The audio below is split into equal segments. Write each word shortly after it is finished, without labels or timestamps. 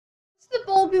The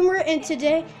Bull Boomer, and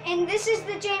today, and this is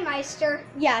the J-Meister.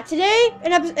 Yeah, today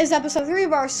is episode 3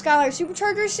 of our Skylar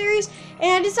Supercharger series,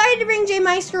 and I decided to bring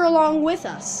J-Meister along with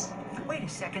us. Wait a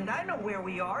second, I know where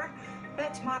we are.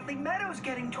 That's Motley Meadows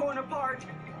getting torn apart.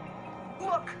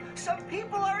 Look, some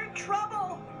people are in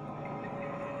trouble.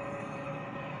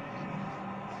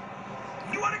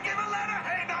 You want to give a ladder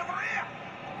hand over here?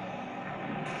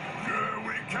 Yeah,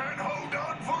 we can't hold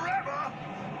on forever.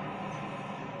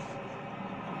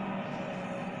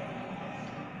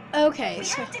 Okay, we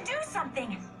have to do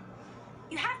something.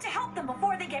 You have to help them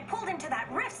before they get pulled into that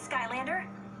rift, Skylander.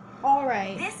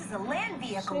 Alright. This is a land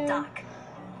vehicle, Doc.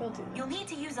 You'll need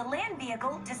to use a land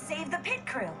vehicle to save the pit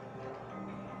crew.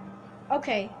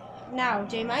 Okay, now,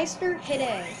 J-Meister, hit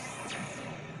A.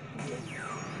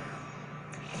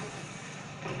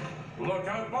 Look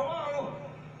out below.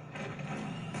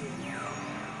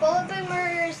 Bullet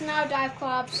Boomer is now dive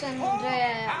clubs, and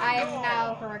I am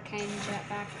now Hurricane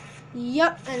Jetpack.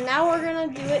 Yep, and now we're gonna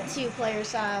do it two-player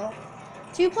style.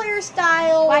 Two-player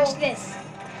style. Watch this.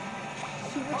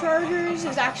 Superchargers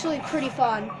is actually pretty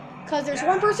fun because there's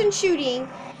one person shooting,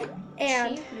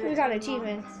 and we got an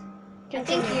achievement. Thank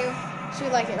Continue. you. So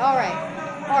we like it. All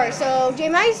right. So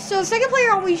J-Meister. So the second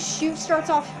player always starts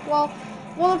off. Well,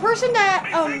 the person that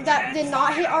that did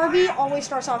not hit RB always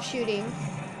starts off shooting.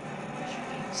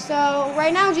 So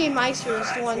right now J-Meister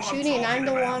is the one shooting, and I'm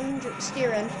the one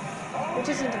steering. Which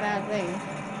isn't a bad thing,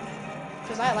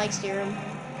 because I like steering.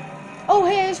 Oh,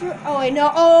 hey, oh, wait, no,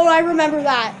 oh, I remember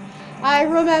that. I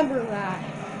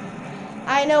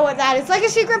know what that is. It's like a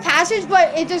secret passage,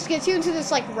 but it just gets you into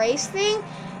this, like, race thing,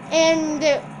 and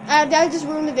that just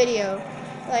ruined the video.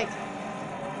 Like,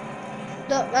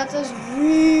 that's just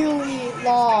really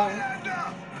long.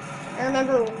 I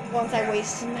remember once I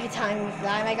wasted my time with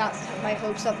that, and I got my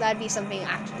hopes up that'd be something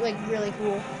actually, like, really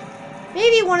cool.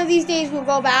 Maybe one of these days we'll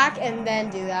go back and then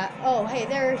do that. Oh, hey,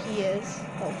 there he is,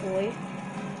 hopefully.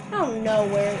 I don't know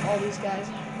where all these guys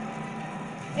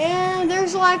are. And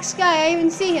there's Black Sky, I even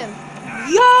see him.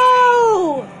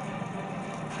 Yo!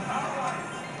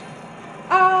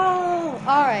 Oh,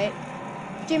 alright.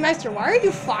 J-Meister, why are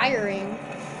you firing?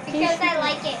 Because I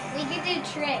like it. We can do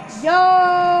tricks. Yo!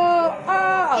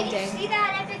 Oh, did dang. you see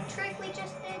that epic trick we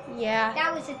just did? Yeah.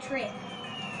 That was a trick.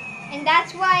 And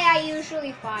that's why I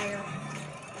usually fire.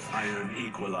 Iron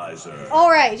equalizer.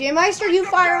 Alright, J-Meister, you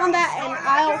fire on that, and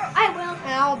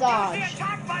I'll dodge. The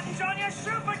attack button's on your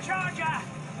supercharger.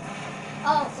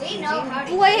 Oh, we know how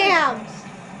to Blam! use this.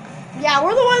 Yeah,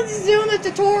 we're the ones doing the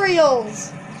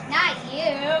tutorials. Not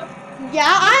you.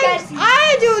 Yeah,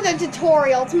 I do the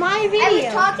tutorial. It's my video. I was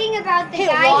talking about the Hit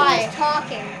guy Y. who was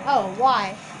talking. Oh,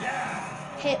 Y.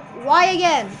 Hit Y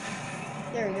again.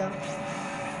 There we go.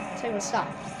 Tell you what, stop.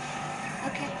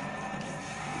 Okay.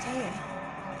 Tell you.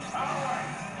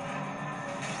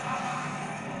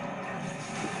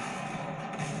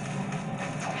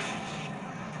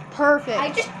 Perfect.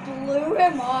 I just blew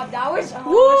him up. That was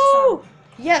awesome. Woo!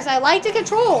 Yes, I like the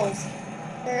controls.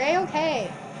 They're A-okay.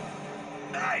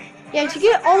 Yeah, if you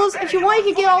get all those, if you want,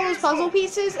 you can get all those puzzle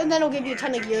pieces, and then it'll give you a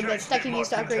ton of gear bits that can be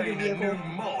used to upgrade your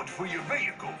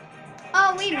vehicle.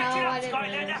 Oh, we know what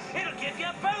it is. It'll give you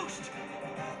a boost.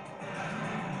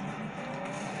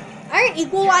 Iron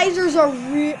equalizers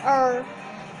are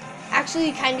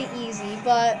actually kind of easy,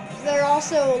 but they're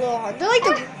also a little hard. They're like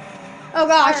the. Oh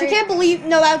gosh, Sorry. I can't believe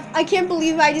I can't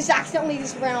believe I just accidentally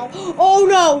just ran off. Oh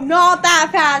no, not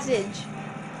that passage.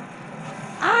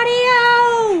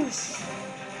 Adios.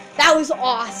 That was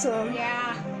awesome.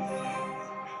 Yeah.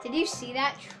 Did you see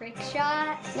that trick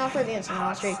shot? Not for the instant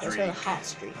hot streak, but for the hot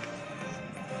streak.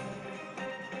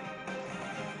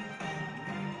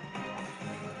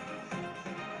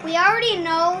 We already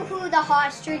know who the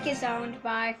hot streak is owned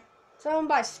by. It's owned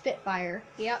by Spitfire.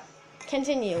 Yep.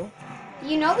 Continue.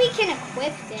 You know we can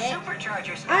equip it. I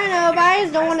don't know, but I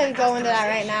just don't want to go into that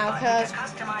right now because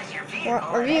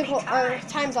our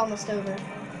time's almost over.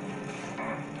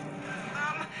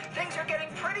 Things are getting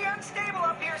pretty unstable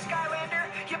up here, Skylander.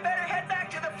 You better head back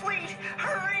to the fleet.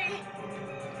 Hurry!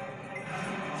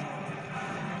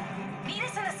 Meet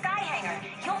us in the sky hangar.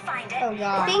 You'll find it. Oh I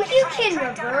god. think you can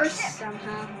reverse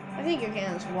somehow. I think you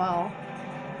can as well.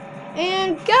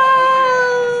 And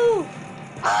go!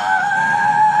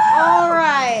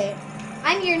 Alright.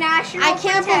 I'm your national I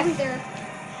can't protector.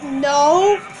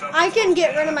 No, I can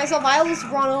get rid of myself. I'll just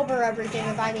run over everything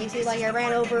if I need to. Like I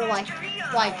ran over like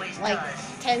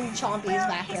 10 chompies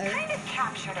back He's there. kind of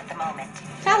captured at the moment.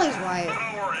 Callie's right.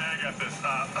 Don't worry, I got this.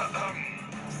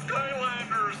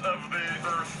 Skylanders of the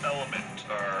Earth element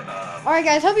are, Alright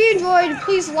guys, hope you enjoyed.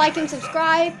 Please like and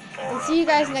subscribe. And see you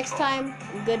guys next time.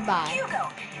 Goodbye. Hugo,